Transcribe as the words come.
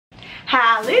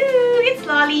Hello! It's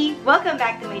Lolly! Welcome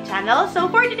back to my channel.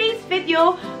 So for today's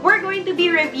video, we're going to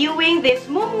be reviewing this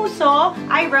MUMUSO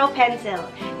eyebrow pencil.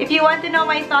 If you want to know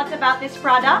my thoughts about this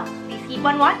product, please keep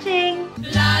on watching!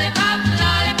 Lollipop,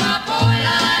 lollipop, oh,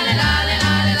 lolly, lolly,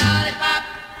 lolly, lollipop.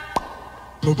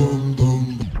 Boom,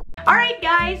 boom. Alright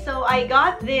guys, so I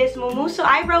got this MUMUSO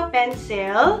eyebrow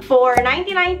pencil for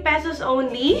 99 pesos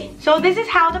only. So this is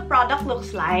how the product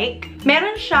looks like.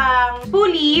 Meron siyang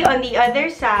pulley on the other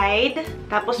side.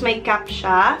 Tapos may cap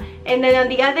siya. And then on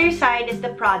the other side is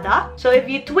the product. So if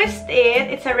you twist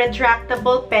it, it's a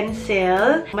retractable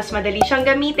pencil. Mas madali siyang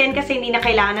gamitin kasi hindi na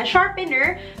kailangan ng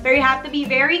sharpener. Pero you have to be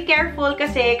very careful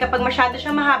kasi kapag masyado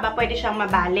siyang mahaba, pwede siyang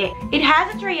mabali. It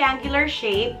has a triangular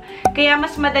shape. Kaya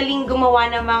mas madaling gumawa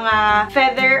ng mga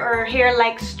feather or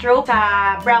hair-like stroke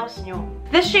sa brows nyo.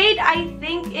 The shade, I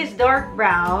think, is dark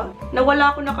brown.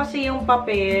 Nawala ko na kasi yung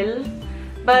papel.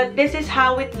 But this is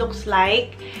how it looks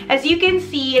like. As you can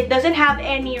see, it doesn't have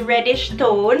any reddish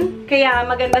tone. Kaya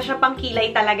maganda siya pang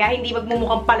kilay talaga. Hindi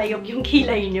magmumukhang palayok yung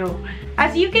kilay nyo.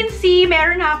 As you can see,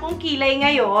 meron na akong kilay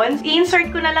ngayon.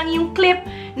 I-insert ko na lang yung clip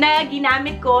na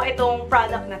ginamit ko itong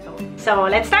product na to. So,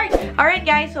 let's start! Alright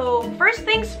guys, so first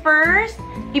things first,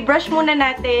 i-brush muna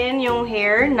natin yung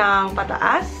hair ng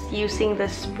pataas using the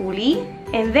spoolie.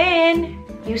 And then,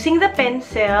 using the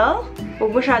pencil,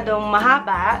 huwag masyadong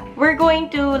mahaba, we're going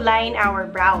to line our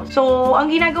brows. So, ang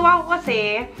ginagawa ko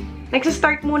kasi,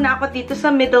 nagsistart muna ako dito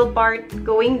sa middle part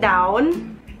going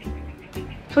down.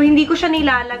 So, hindi ko siya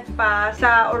nilalagpas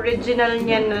sa original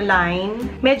niya na line.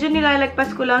 Medyo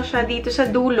nilalagpas ko lang siya dito sa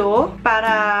dulo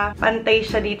para pantay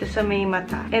siya dito sa may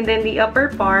mata. And then the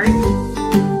upper part.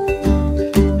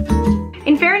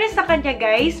 In fairness sa kanya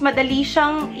guys, madali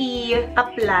siyang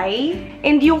i-apply.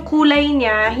 And yung kulay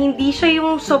niya, hindi siya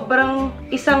yung sobrang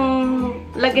isang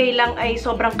lagay lang ay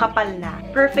sobrang kapal na.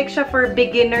 Perfect siya for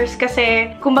beginners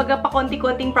kasi kumbaga pa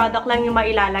konti-konting product lang yung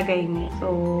mailalagay mo. So,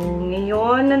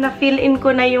 ngayon na na-fill in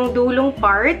ko na yung dulong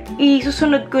part,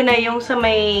 isusunod ko na yung sa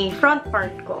may front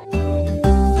part ko.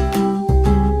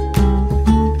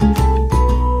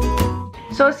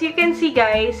 So, as you can see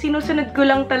guys, sinusunod ko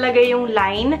lang talaga yung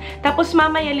line. Tapos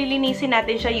mamaya lilinisin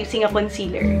natin siya using a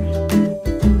concealer.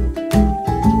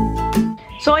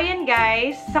 So, ayan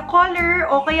guys. Sa color,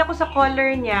 okay ako sa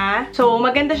color niya. So,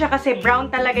 maganda siya kasi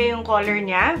brown talaga yung color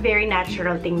niya. Very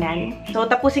natural tingnan. So,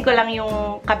 tapusin ko lang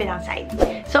yung kabilang side.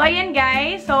 So, ayan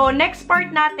guys. So, next part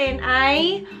natin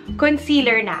ay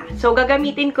concealer na. So,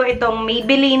 gagamitin ko itong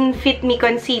Maybelline Fit Me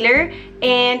Concealer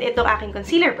and itong aking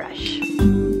concealer brush.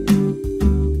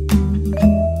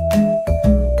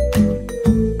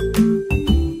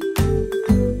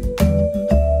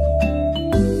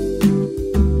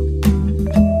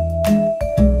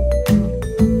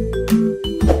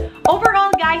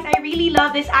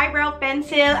 This eyebrow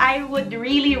pencil, I would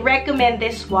really recommend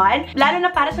this one. Lalo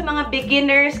na para sa mga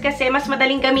beginners kasi mas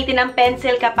madaling gamitin ang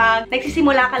pencil kapag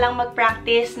nagsisimula ka lang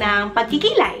mag-practice ng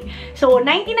pagkikilay. So,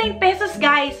 99 pesos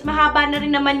guys. Mahaba na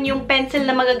rin naman yung pencil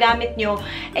na magagamit nyo.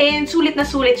 And sulit na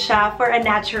sulit siya for a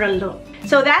natural look.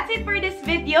 So that's it for this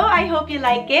video. I hope you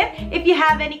like it. If you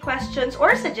have any questions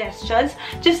or suggestions,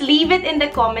 just leave it in the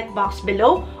comment box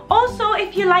below. Also,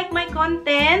 if you like my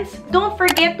contents, don't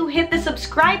forget to hit the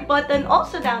subscribe button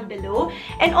also down below.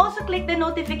 And also click the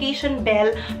notification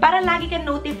bell para lagi ka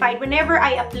notified whenever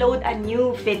I upload a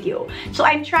new video. So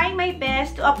I'm trying my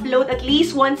best to upload at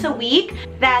least once a week.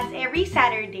 That's every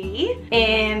Saturday.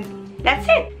 And that's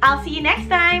it. I'll see you next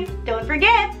time. Don't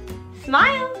forget,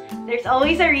 smile! There's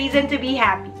always a reason to be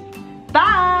happy.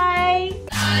 Bye!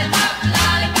 Lollipop,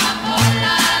 lollipop, oh,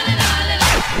 lolly, lolly,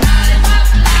 lollipop,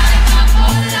 lollipop,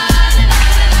 oh, lolly,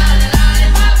 lolly,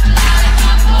 lollipop,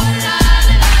 lollipop, oh,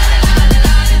 lolly, lolly,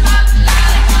 lollipop,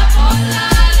 lollipop, oh,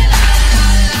 lolly,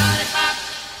 lolly, lollipop.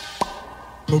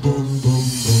 Boom, boom,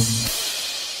 boom.